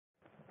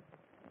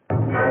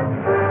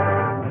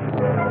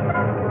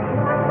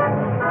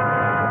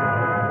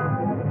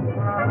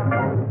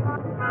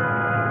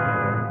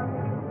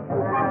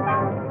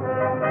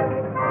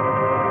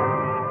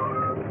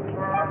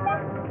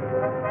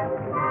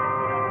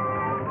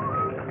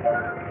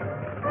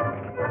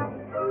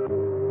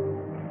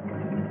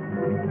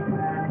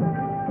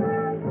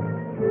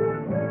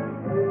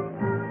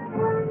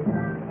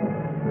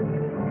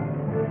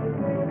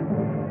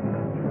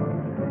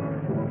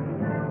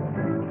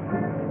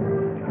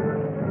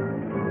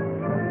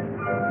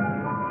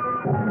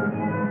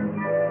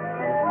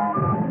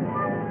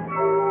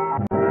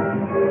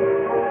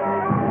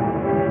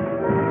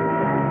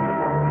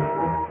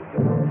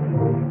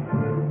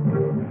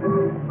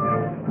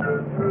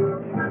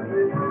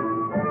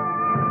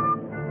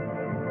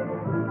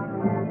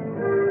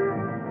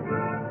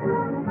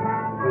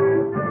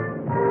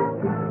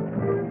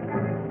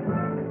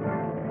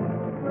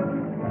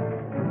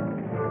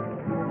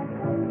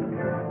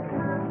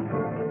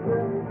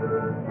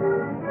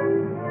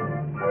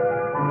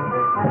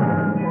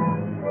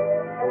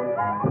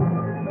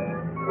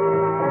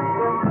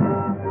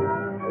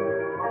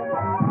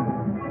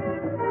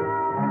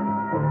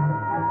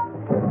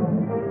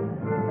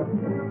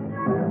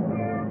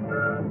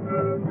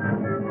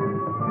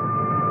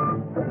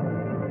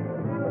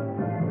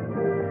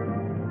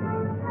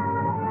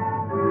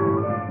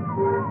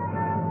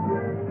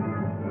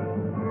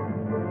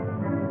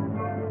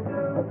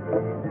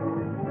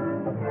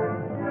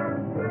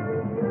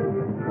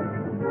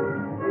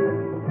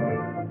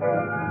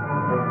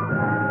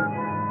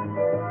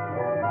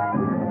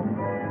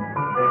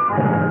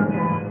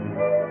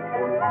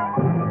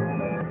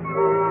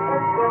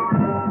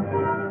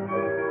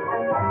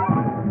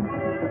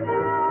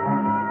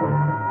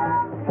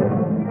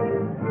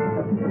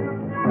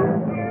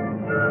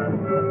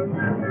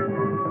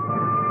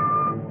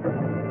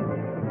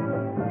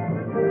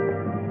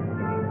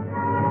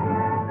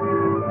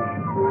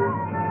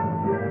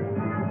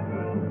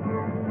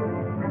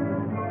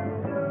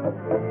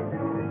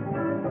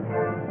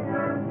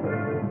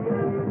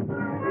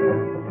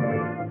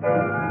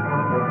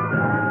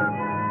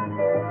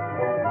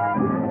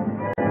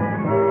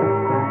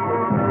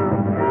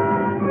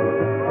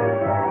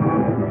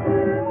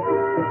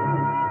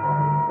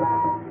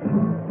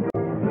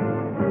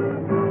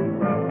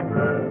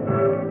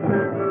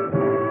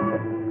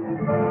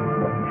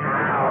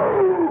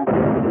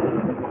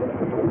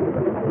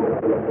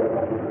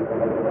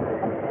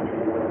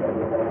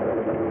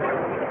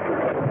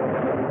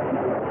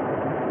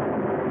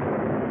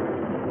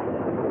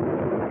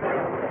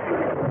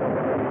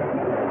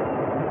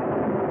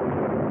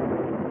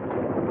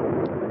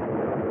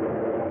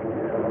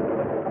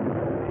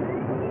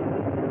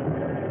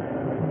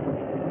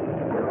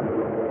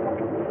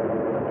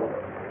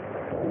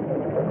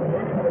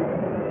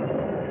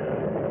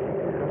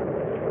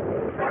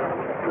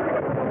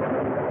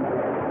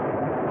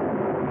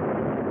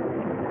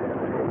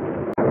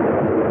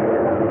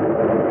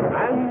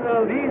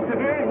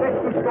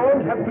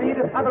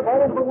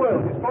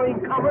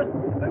destroying commerce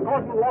and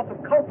causing the loss of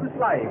countless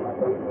lives.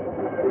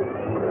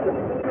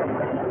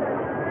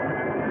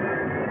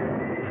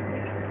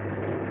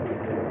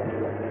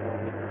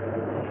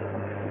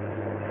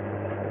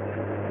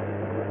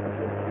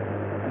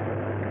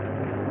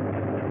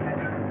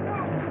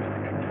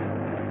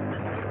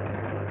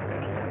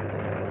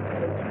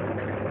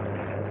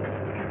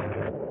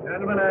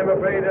 Gentlemen, I'm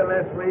afraid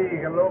unless we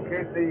can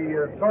locate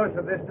the source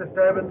of this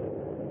disturbance,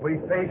 we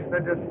face the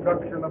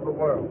destruction of the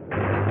world.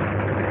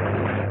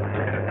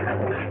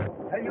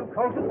 Tell you,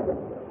 Colton,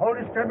 the whole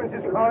disturbance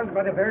is caused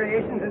by the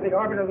variations in the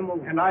orbit of the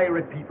moon. And I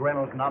repeat,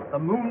 Reynolds, not the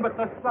moon, but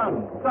the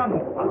sun.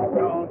 Sunspots.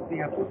 Don't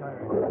be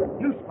absurd.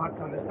 New spots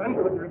on the sun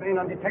could remain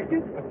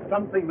undetected. But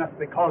something must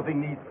be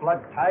causing these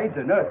flood tides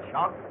and earth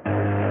shocks.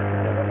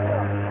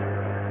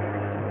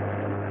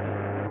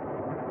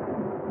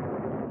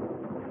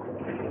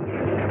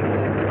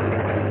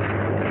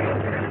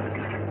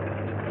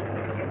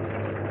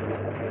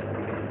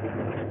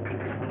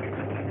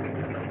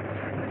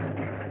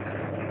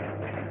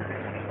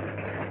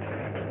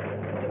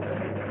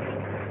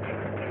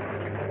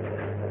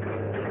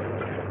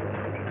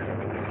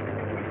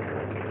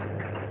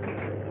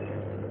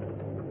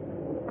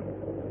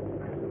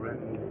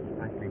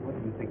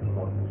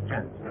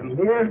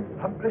 Mere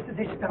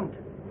publicity stunt.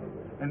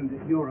 And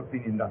your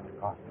opinion, Dr.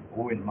 Carson?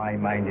 Oh, in my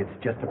mind,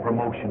 it's just a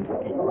promotion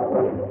scheme.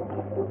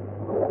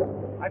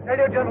 I tell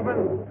you,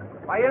 gentlemen,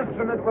 my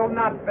instrument will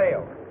not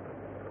fail.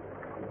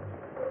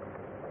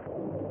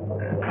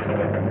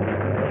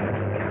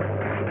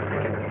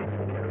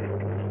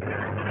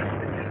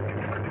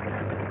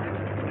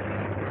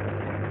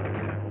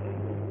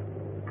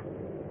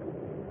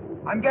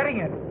 I'm getting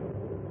it.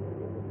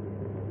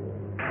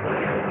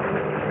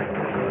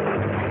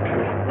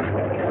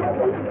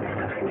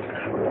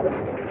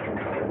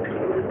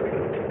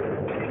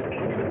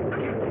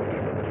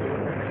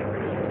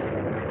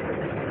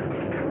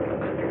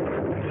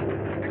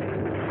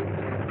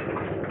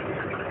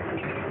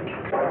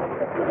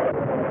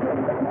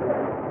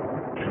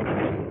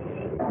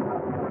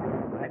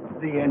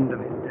 The end of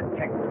his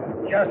detector.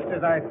 Just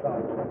as I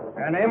thought.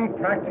 An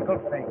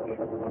impractical fake.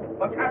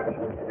 What's happened?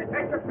 The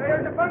detector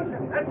failed to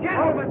function.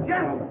 Gentlemen,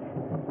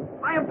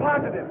 I am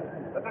positive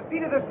that the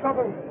seat of this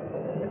trouble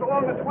is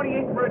along the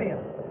 28th meridian,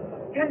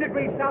 10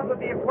 degrees south of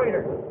the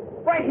equator,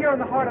 right here in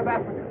the heart of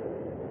Africa.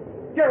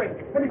 Jerry,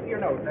 let me see your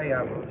nose. There you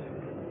are, Bruce.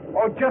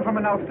 Oh,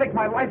 gentlemen, I'll stake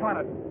my life on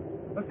it.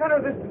 The center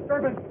of this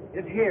disturbance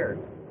is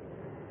here.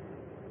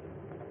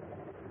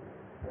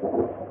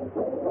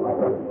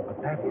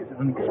 But that is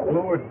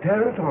unexplored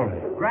territory.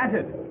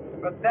 Granted,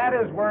 but that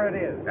is where it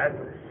is. That's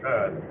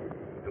absurd.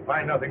 To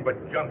find nothing but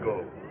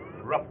jungle,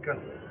 rough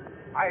country.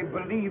 I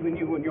believe in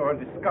you and your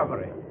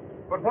discovery.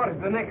 But what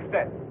is the next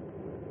step?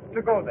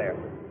 To go there,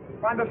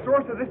 find the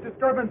source of this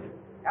disturbance,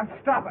 and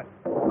stop it.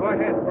 Go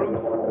ahead,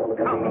 Bruce.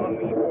 Count on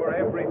me for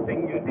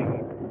everything you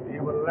need. We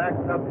will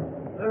act up.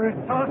 The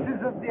resources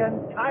of the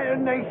entire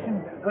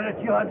nation are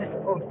at your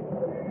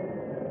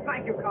disposal.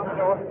 Thank you,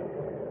 Commodore.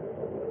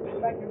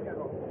 Thank you,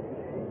 General.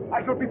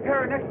 I shall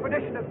prepare an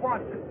expedition at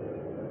once.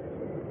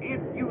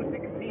 If you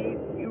succeed,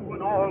 you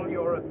and all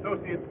your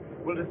associates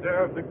will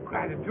deserve the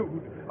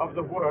gratitude of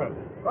the world.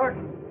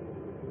 Gordon,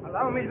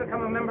 allow me to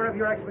become a member of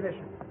your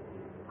expedition.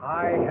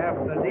 I have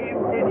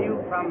believed in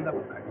you from the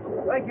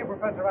first. Thank you,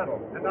 Professor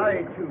Reynolds. And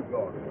I, too,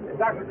 Gordon. And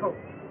Dr. Coates.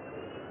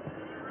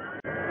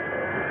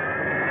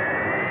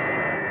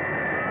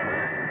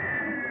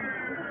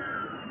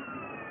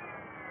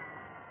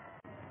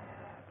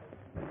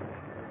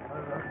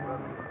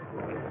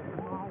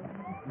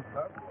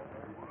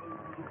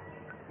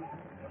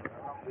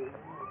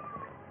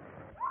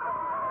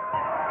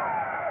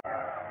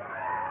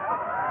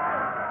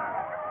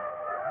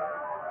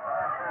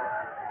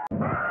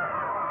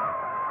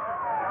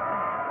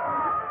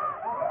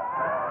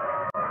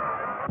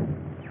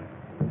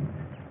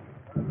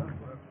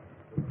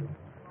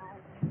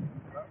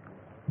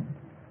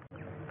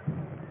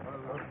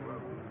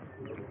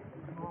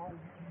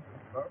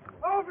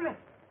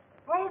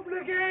 Open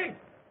the gate!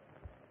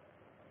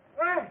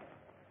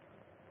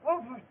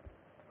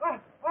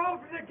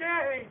 Open the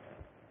gate!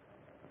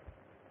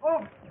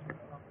 Open!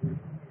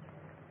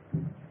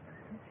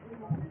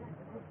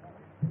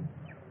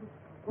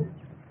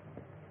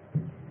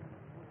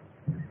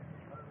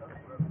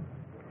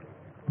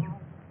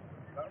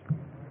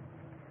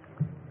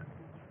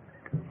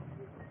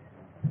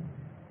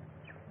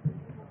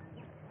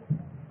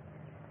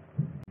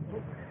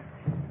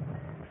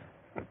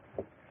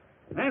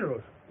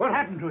 Andrews, what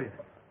happened to you?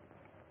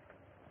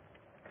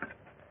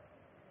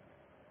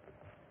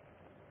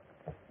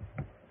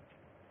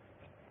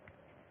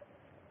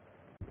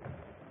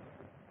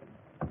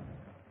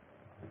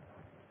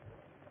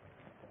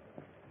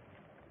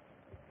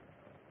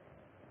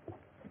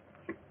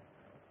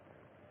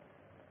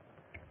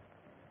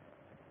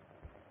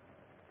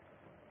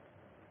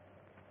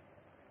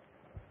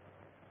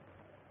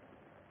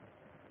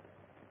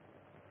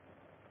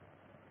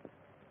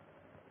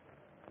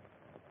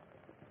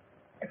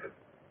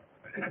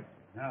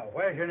 Now,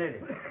 where's your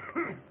native?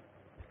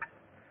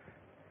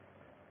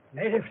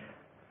 Natives,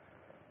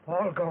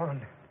 all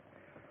gone.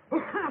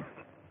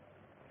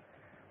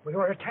 We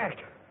were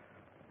attacked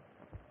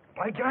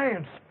by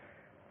giants.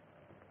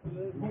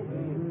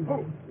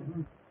 Oh.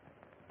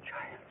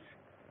 Giants.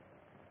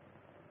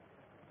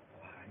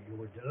 Why, you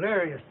were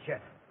delirious,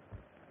 Chet.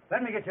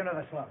 Let me get you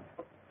another slug.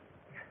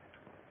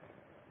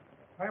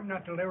 I'm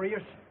not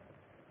delirious.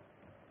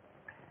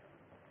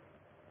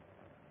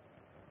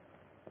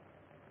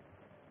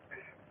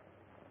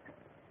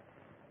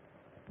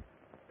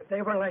 But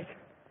they were like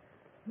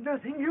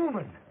nothing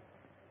human.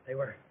 They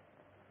were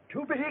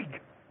too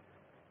big.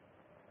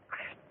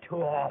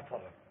 Too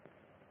awful.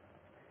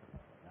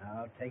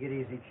 Now, take it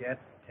easy, Chet.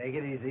 Take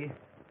it easy.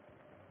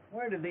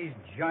 Where did these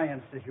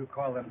giants, as you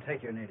call them,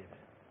 take your natives?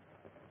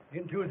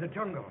 Into the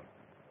jungle.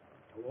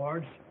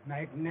 Towards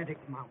Magnetic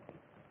Mountain.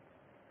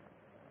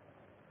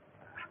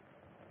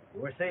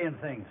 You were saying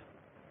things.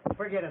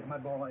 Forget it, my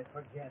boy.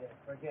 Forget it.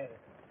 Forget it.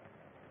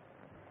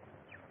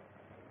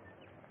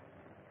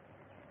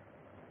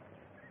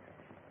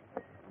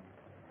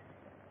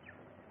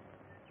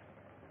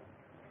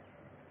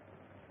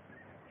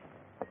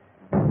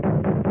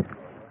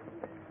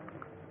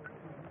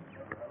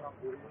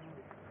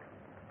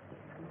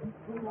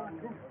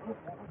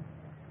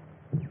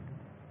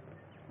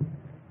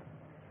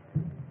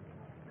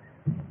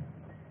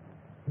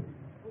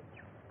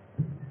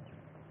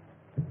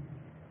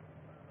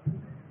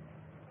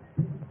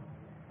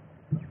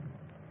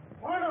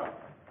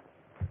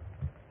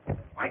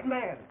 White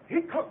man,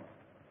 he come.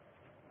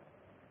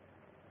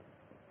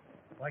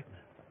 White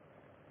man.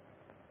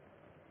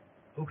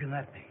 Who can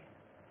that be?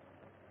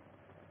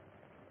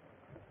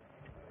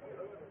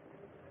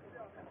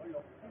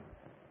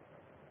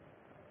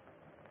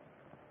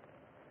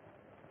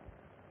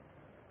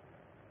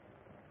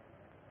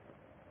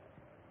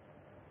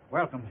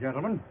 Welcome,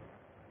 gentlemen.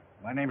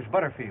 My name is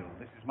Butterfield.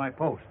 This is my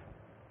post.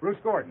 Bruce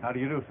Gordon. How do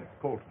you do, sir?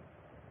 Colton.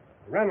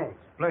 Reynolds.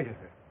 Pleasure,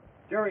 sir.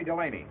 Jerry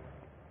Delaney.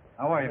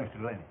 How are you, Mr.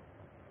 Delaney?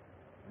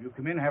 Will you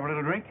come in and have a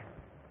little drink?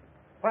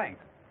 Thanks.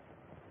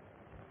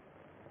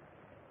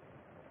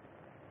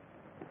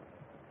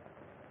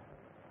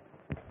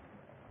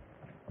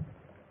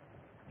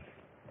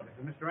 This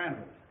is Mr.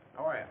 Andrews.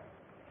 How are you?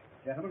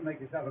 Gentlemen, make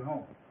yourself at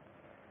home.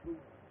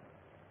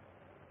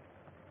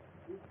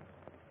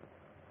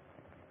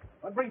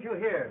 What brings you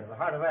here to the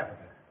heart of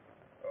Africa?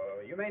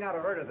 You may not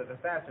have heard of the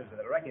disasters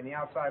that are wrecking the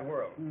outside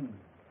world.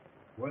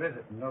 What is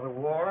it, another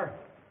war?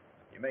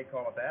 You may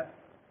call it that.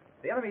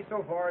 The enemy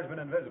so far has been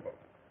invisible,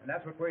 and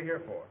that's what we're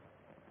here for.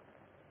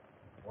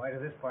 Why to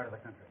this part of the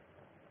country?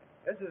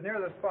 This is near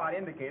the spot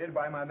indicated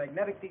by my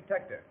magnetic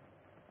detector.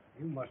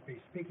 You must be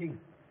speaking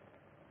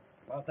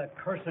about that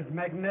cursed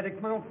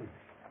magnetic mountain.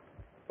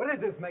 What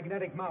is this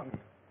magnetic mountain?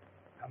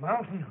 A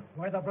mountain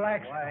where the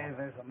blacks... Why,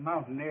 there's a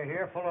mountain near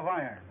here full of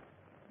iron.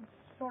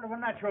 It's sort of a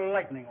natural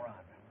lightning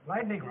rod.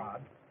 Lightning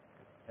rod?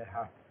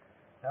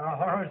 There are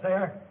horrors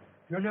there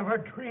you never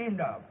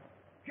dreamed of.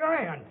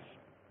 Giants.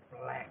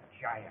 Black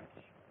giants.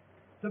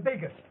 The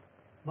biggest,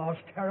 most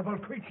terrible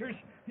creatures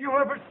you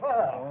ever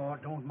saw. Oh,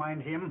 don't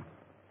mind him.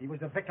 He was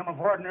the victim of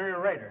ordinary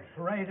raiders.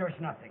 Raiders,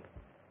 nothing.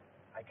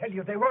 I tell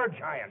you, they were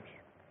giants.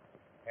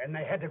 And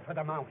they headed for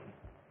the mountain.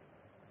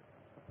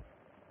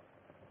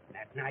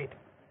 That night,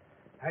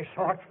 I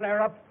saw it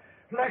flare up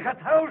like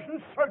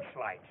 1,000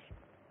 searchlights.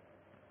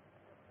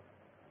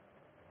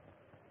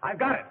 I've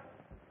got it.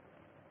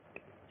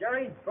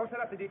 Jerry, go set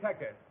up the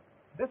detector.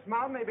 This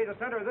mountain may be the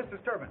center of this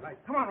disturbance. Right.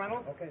 Come on,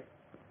 Reynolds. Okay.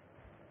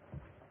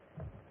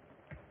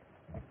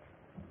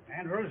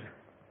 Andrews,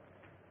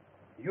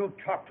 you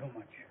talk too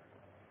much.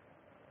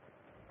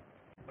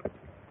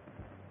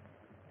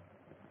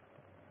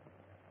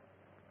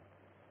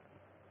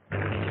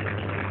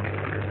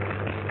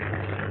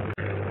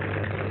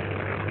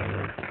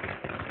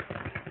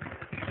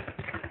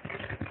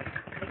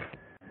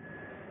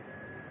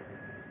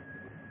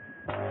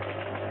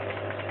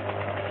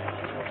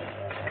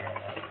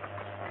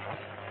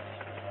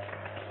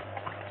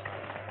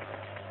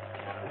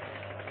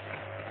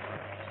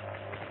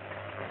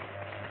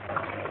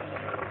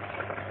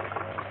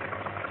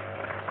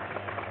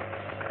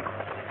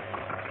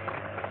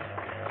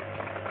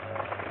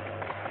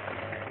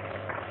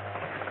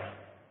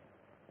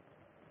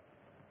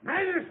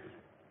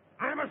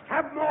 I must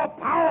have more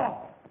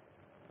power.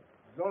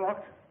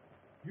 Zolok,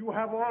 you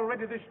have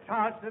already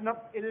discharged enough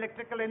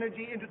electrical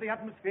energy into the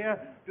atmosphere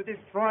to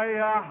destroy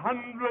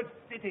 100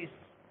 cities.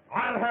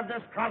 I'll have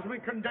this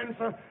cosmic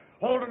condenser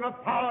hold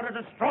enough power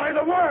to destroy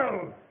the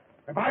world.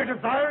 If I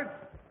desire it,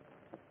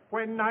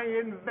 when I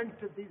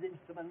invented these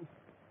instruments,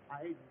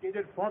 I did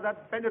it for the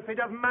benefit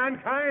of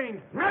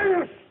mankind.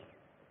 Yes!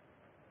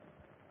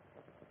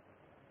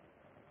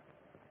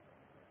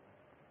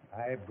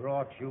 I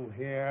brought you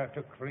here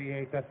to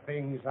create the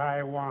things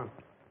I want.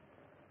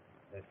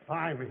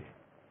 Defy me,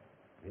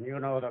 and you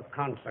know the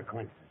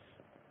consequences.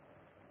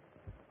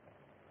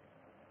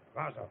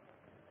 Vaso,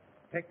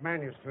 take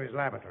Manius to his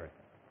laboratory.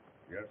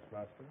 Yes,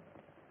 Master.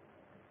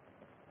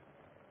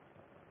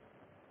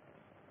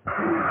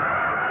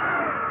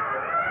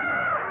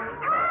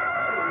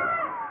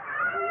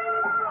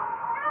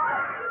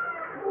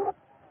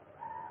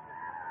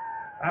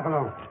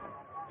 Avalon,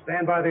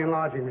 stand by the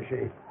enlarging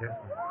machine. Yes,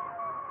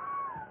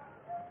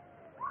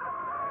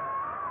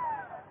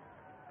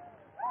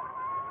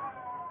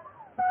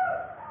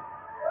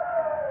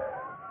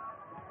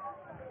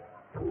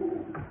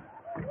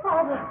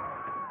 Father!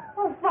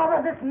 Oh,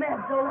 Father, this mad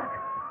Zolak.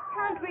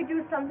 Can't we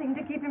do something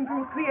to keep him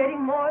from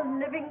creating more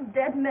living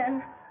dead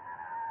men?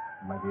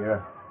 My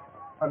dear,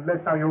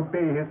 unless I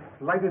obey his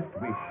slightest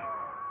wish,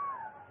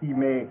 he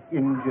may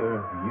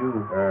injure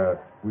you.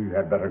 We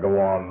had better go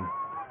on.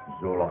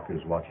 Zolak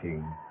is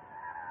watching.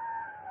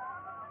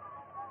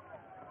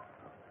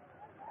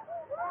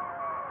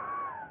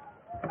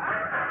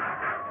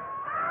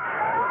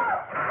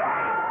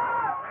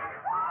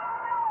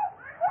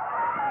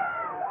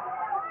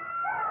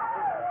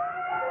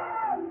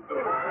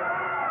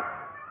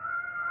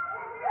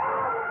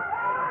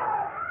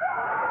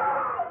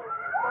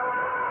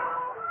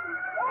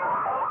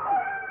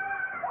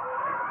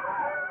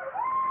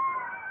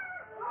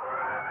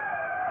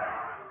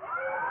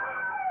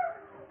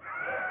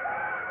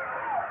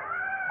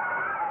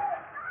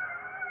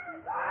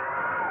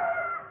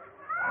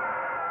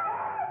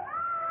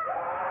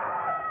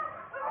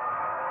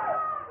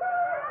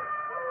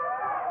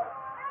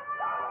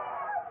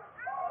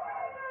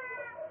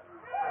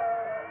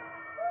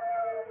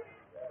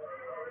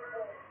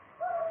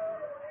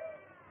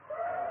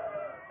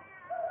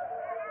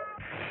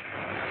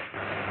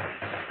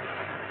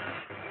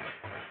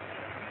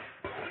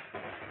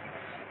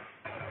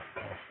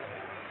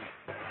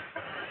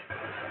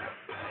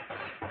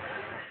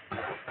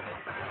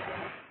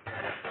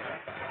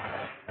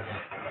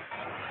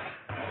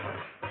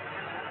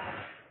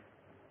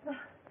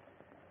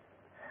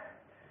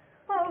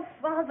 Oh,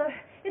 Father,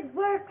 it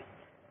works.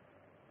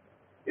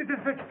 It's a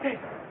success.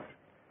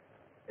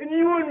 A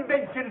new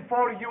invention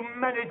for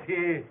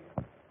humanity.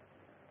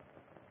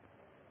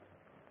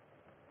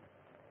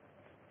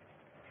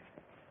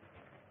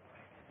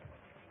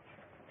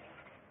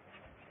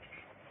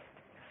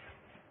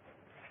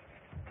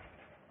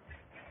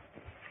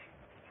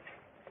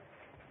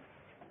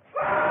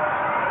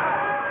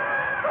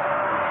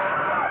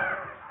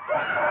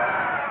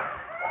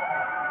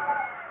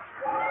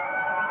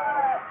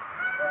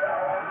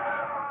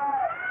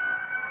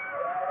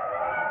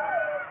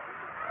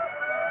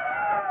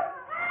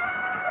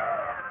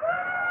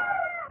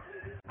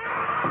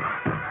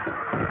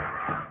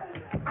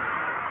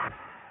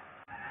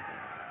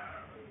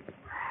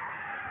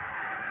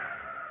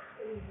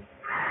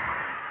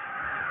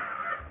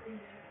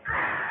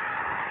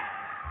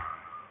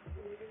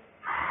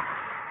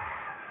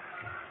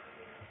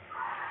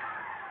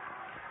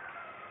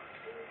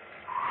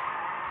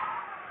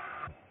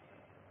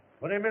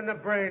 Put him in the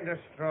brain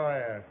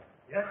destroyer.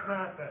 Yes,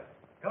 master.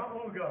 Come,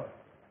 we'll go.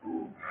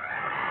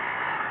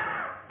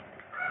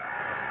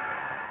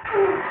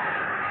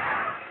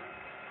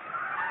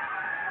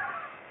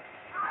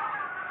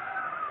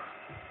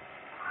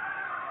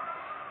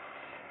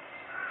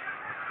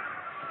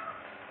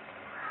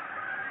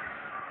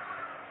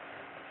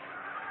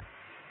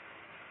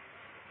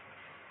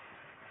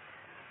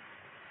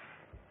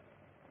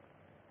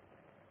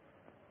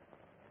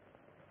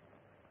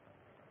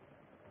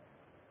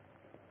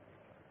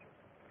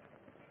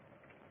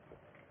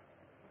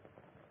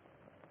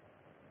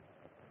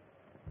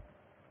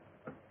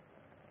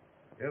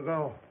 You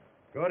go.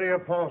 Go to your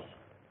post.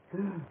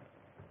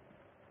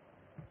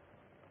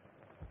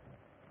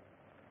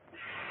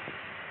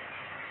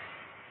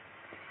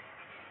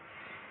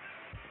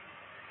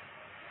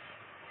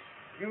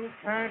 You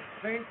can't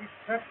think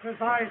except as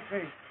I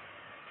think.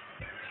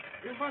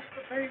 You must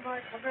obey my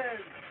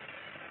commands.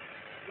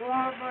 You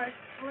are my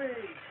slave.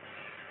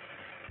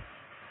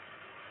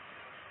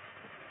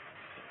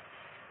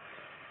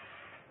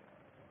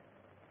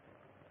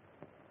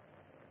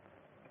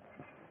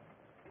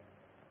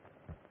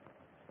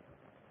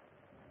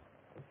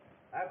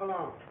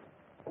 Avalon,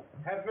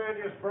 have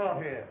Manius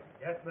brought here.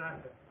 Yes,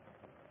 master.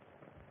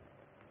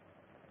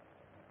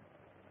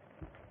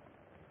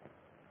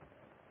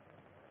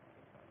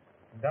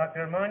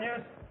 Dr.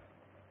 Manius?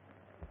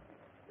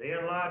 The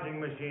enlarging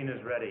machine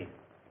is ready.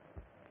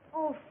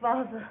 Oh,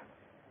 Father.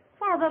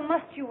 Father,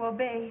 must you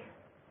obey?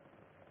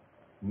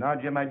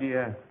 Nadia, my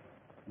dear,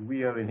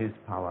 we are in his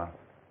power.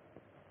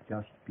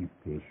 Just be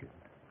patient.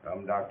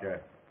 Come,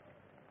 Doctor.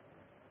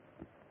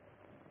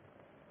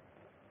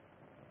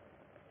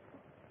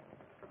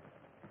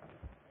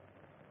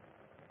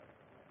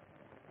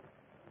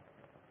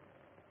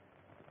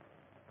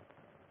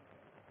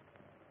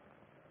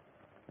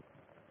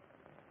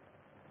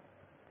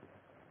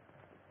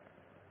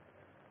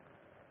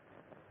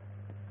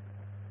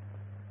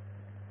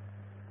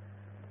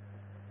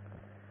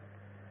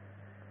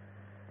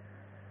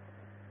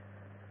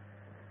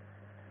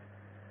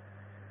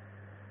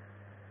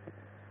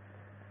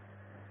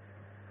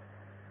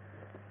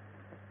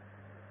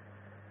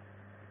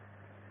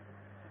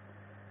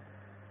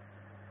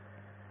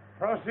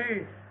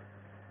 Proceed.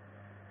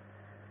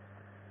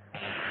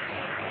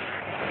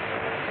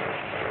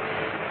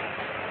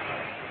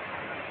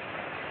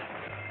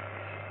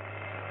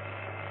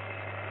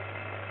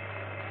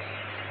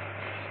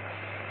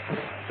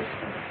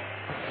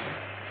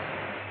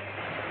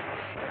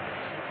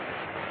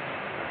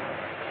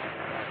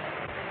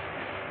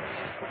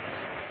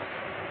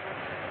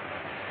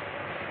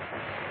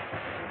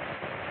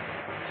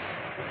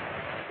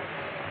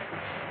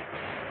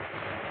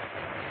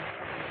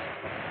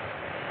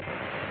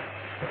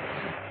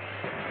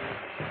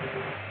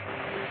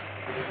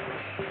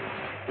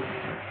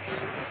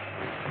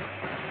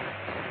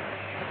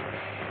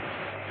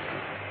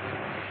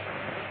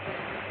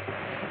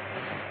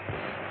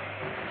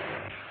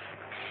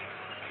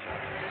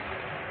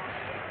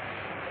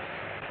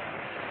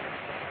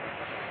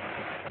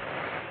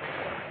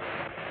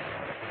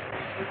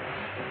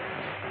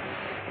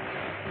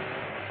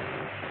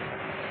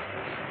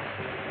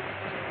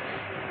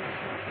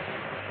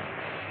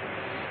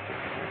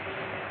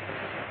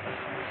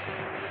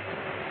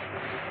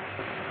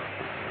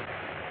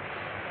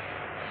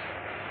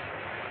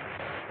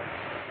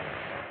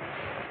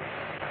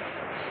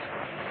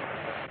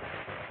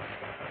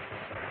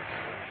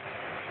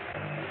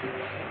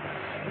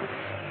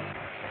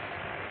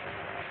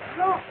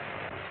 off!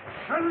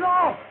 Turn it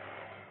off!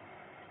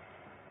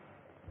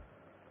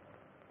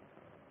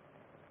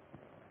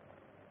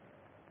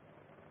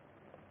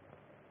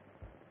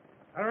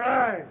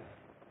 Arise!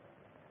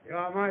 You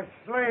are my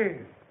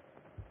slave.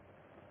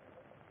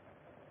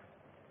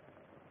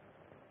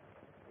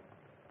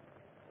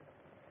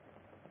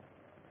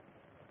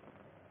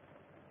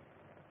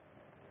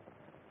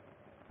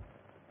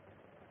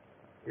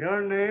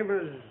 Your name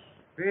is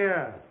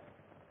Pierre.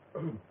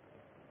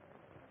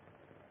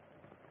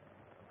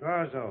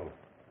 Garzo,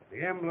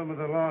 the emblem of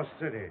the lost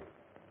city.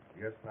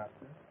 Yes, master.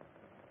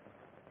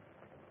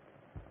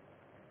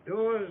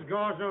 Do as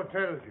Garzo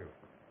tells you.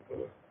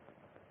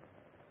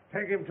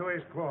 Take him to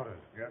his quarters.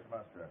 Yes,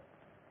 master.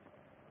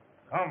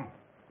 Come.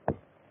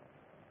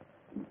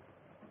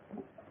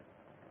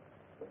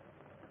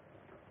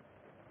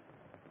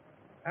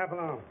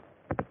 Apollon,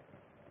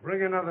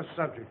 bring another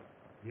subject.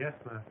 Yes,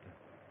 master.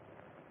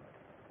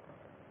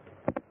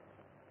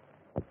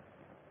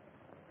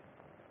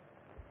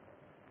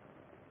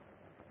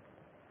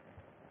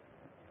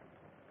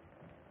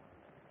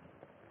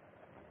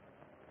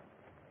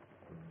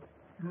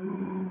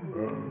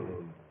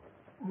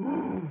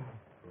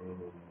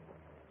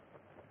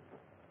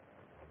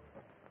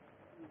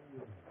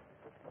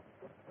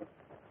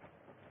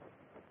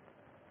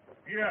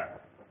 Here.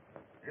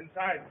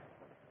 Inside.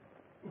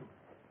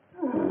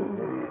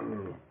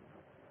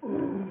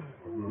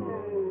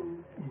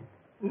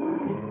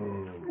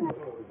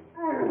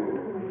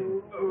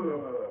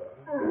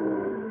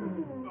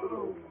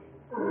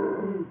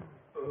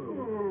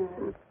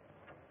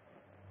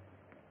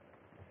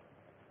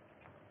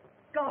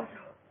 Garzo,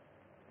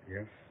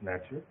 Yes,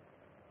 Snatcher.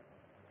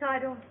 I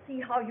don't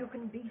see how you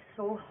can be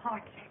so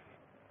heartless.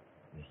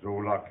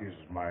 Zolak is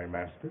my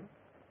master.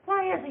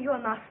 Why is he your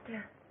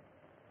master?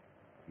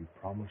 He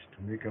promised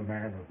to make a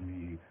man of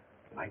me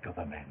like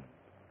other men.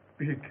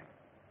 Big,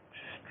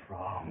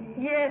 strong.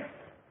 Yes.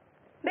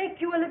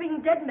 Make you a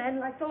living dead man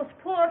like those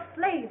poor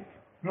slaves.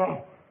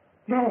 No,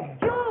 no.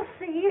 You'll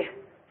see.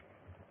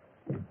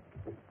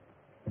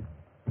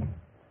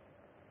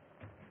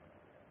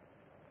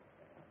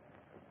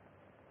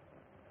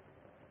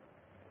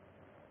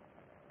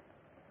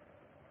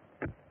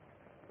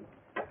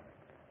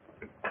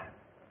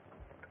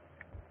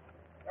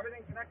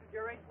 Everything connected,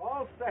 Jerry?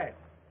 All set.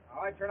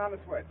 All right, turn on the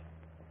switch.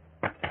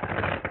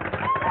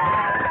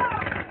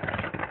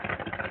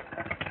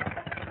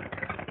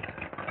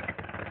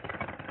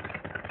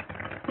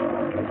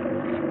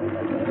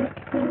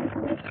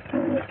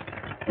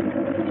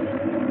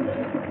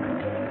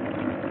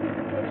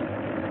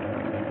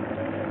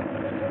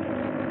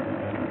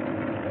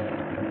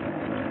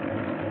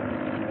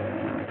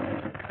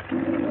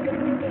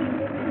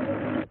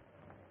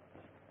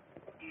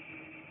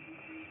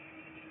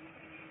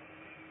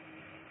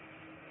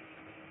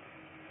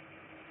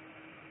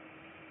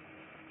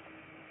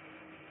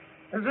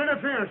 There's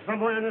interference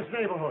somewhere in this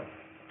neighborhood.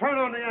 Turn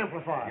on the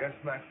amplifier. Yes,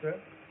 master.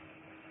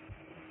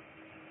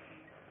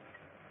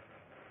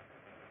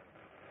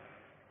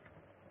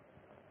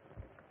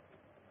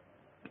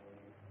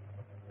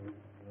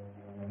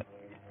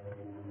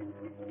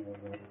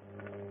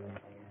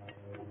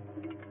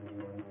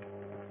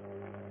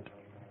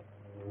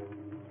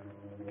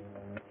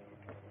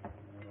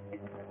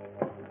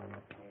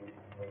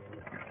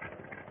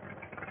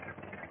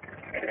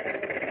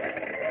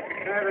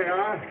 There they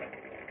are.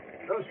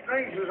 Those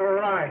strangers are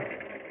right.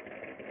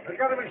 They've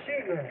got a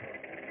machine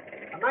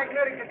there. A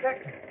magnetic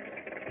detector.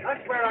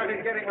 That's where I've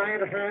been getting my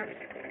interference.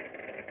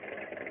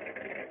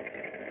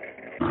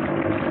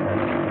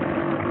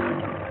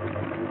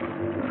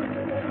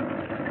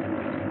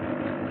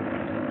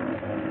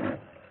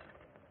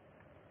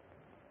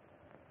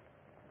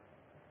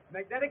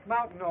 Magnetic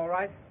Mountain, all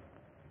right.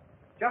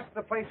 Just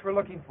the place we're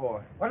looking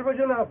for. What do we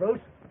do now, Bruce?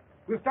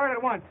 We'll start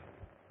at once.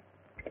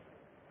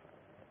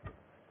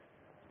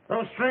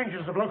 Those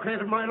strangers have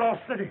located my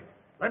lost city.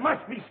 They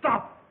must be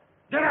stopped.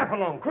 Get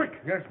Apollon, quick.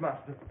 Yes,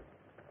 master.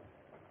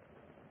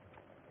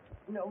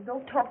 No,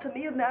 don't talk to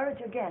me of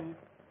marriage again.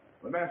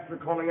 The master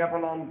calling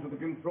Apollon to the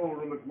control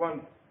room at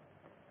once.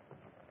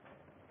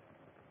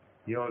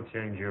 You'll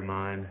change your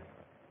mind.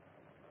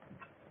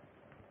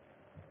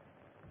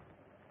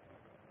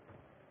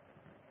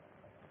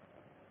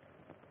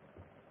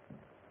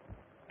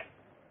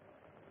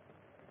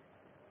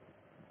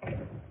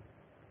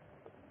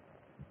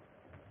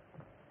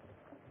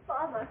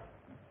 Father,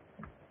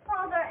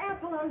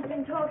 Apollon's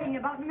been talking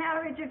about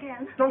marriage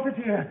again. Daughter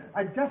dear,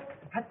 I just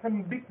had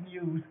some big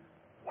news.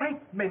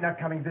 White men are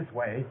coming this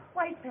way.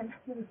 White men.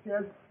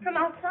 Yes. From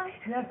outside?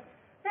 Yes.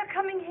 They're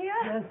coming here?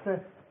 Yes.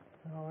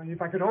 Oh,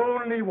 if I could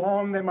only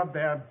warn them of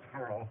their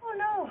peril. Oh,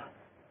 no.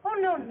 Oh,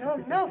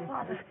 no,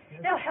 Father.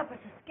 They'll help us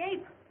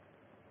escape.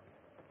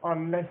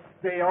 Unless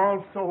they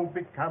also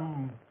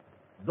become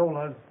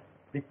Zola's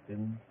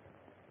victims.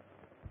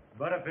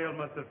 Butterfield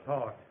must have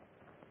talked.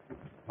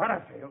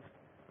 Butterfield?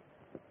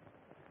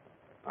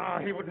 Ah,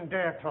 he wouldn't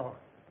dare talk.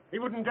 He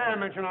wouldn't dare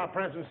mention our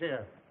presence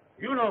here.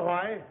 You know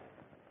why.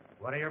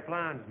 What are your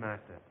plans,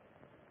 Master?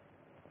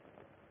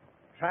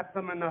 Trap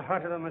them in the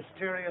hut of the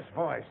mysterious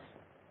voice.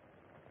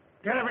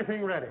 Get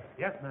everything ready.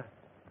 Yes, Master.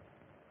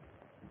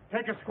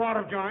 Take a squad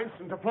of joints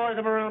and deploy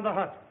them around the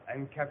hut.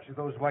 And capture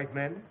those white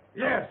men?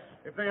 Yes,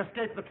 if they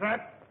escape the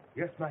trap.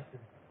 Yes, Master.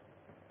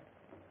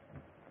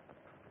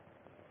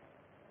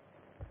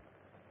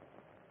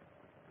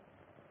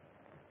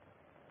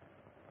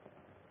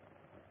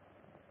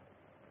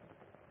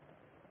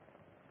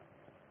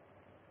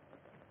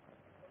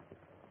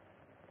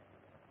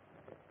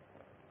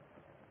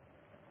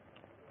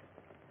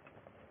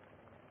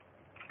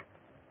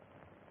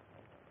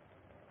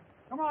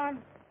 Come on.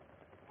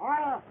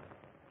 Order.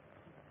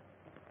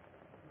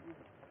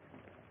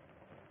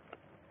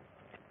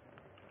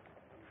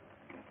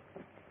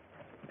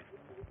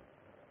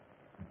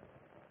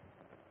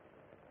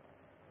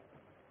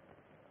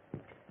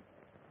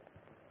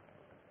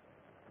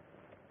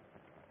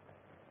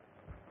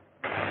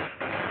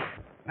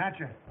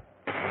 Bletcher,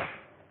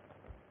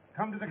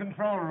 come to the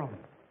control room.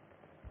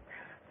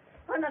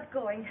 I'm not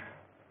going.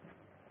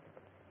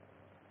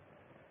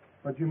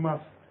 But you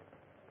must.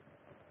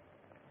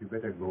 You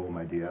better go,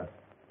 my dear.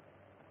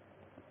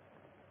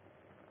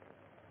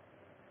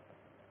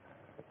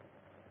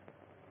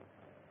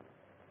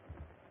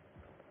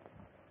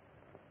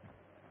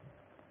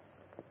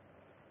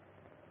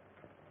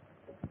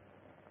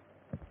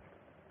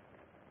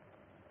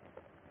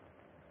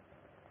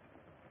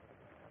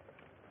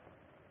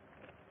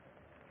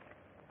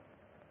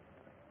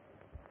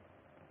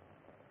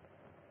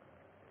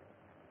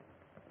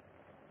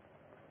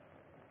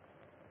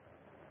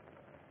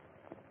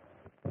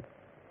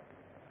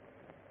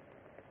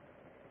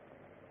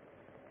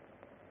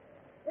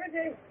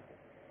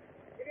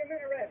 Give your men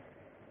a rest.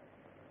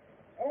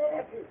 All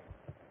of you.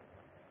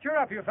 Cheer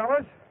up, you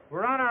fellas.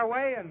 We're on our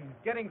way and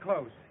getting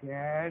close.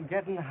 Yeah,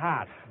 getting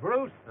hot.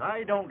 Bruce,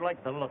 I don't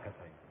like the look of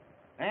things.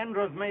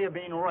 Andrews may have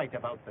been right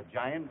about the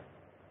giants.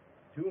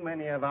 Too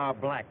many of our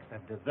blacks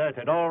have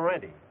deserted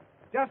already.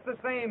 Just the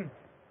same,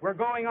 we're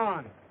going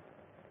on.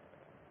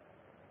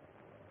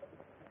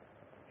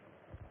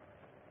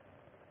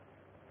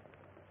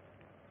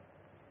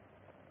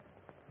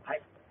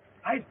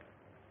 Hide.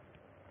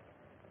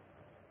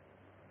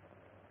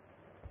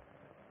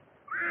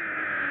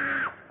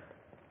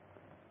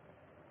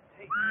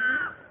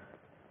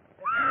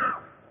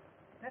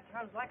 That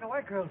sounds like a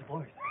white girl's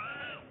voice.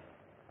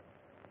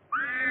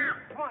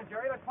 Come on,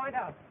 Jerry, let's find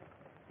out.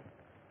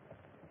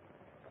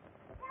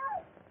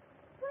 Help!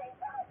 Please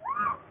help!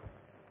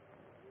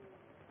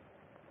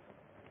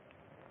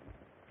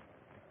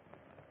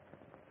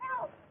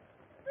 Help!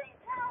 Please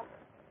help!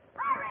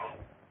 Hurry!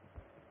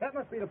 That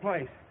must be the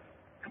place.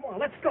 Come on,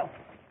 let's go.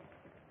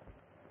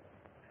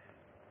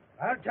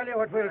 I'll tell you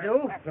what we'll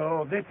do.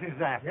 So this is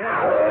that.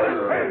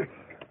 Yeah.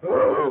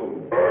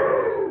 Hugo!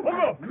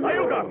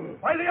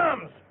 Ayuga! By the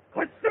arms!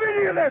 What's the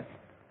meaning of this?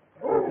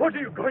 What are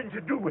you going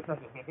to do with us?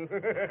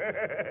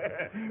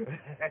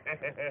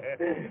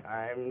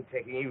 I'm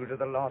taking you to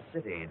the lost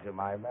city, to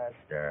my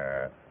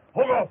master.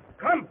 Hugo!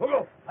 Come,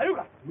 Hugo!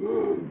 Ayuga!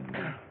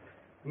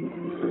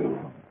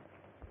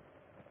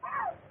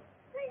 Help!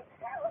 Please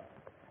help!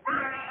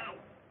 Hurry!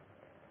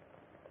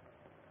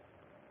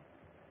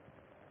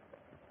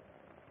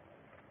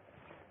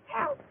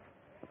 Help!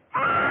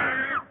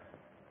 Help!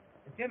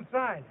 It's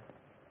inside.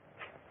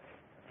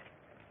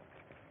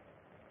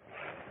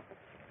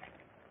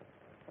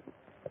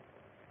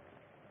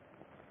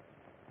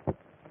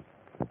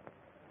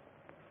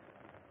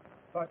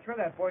 Thought sure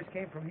that voice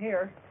came from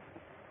here.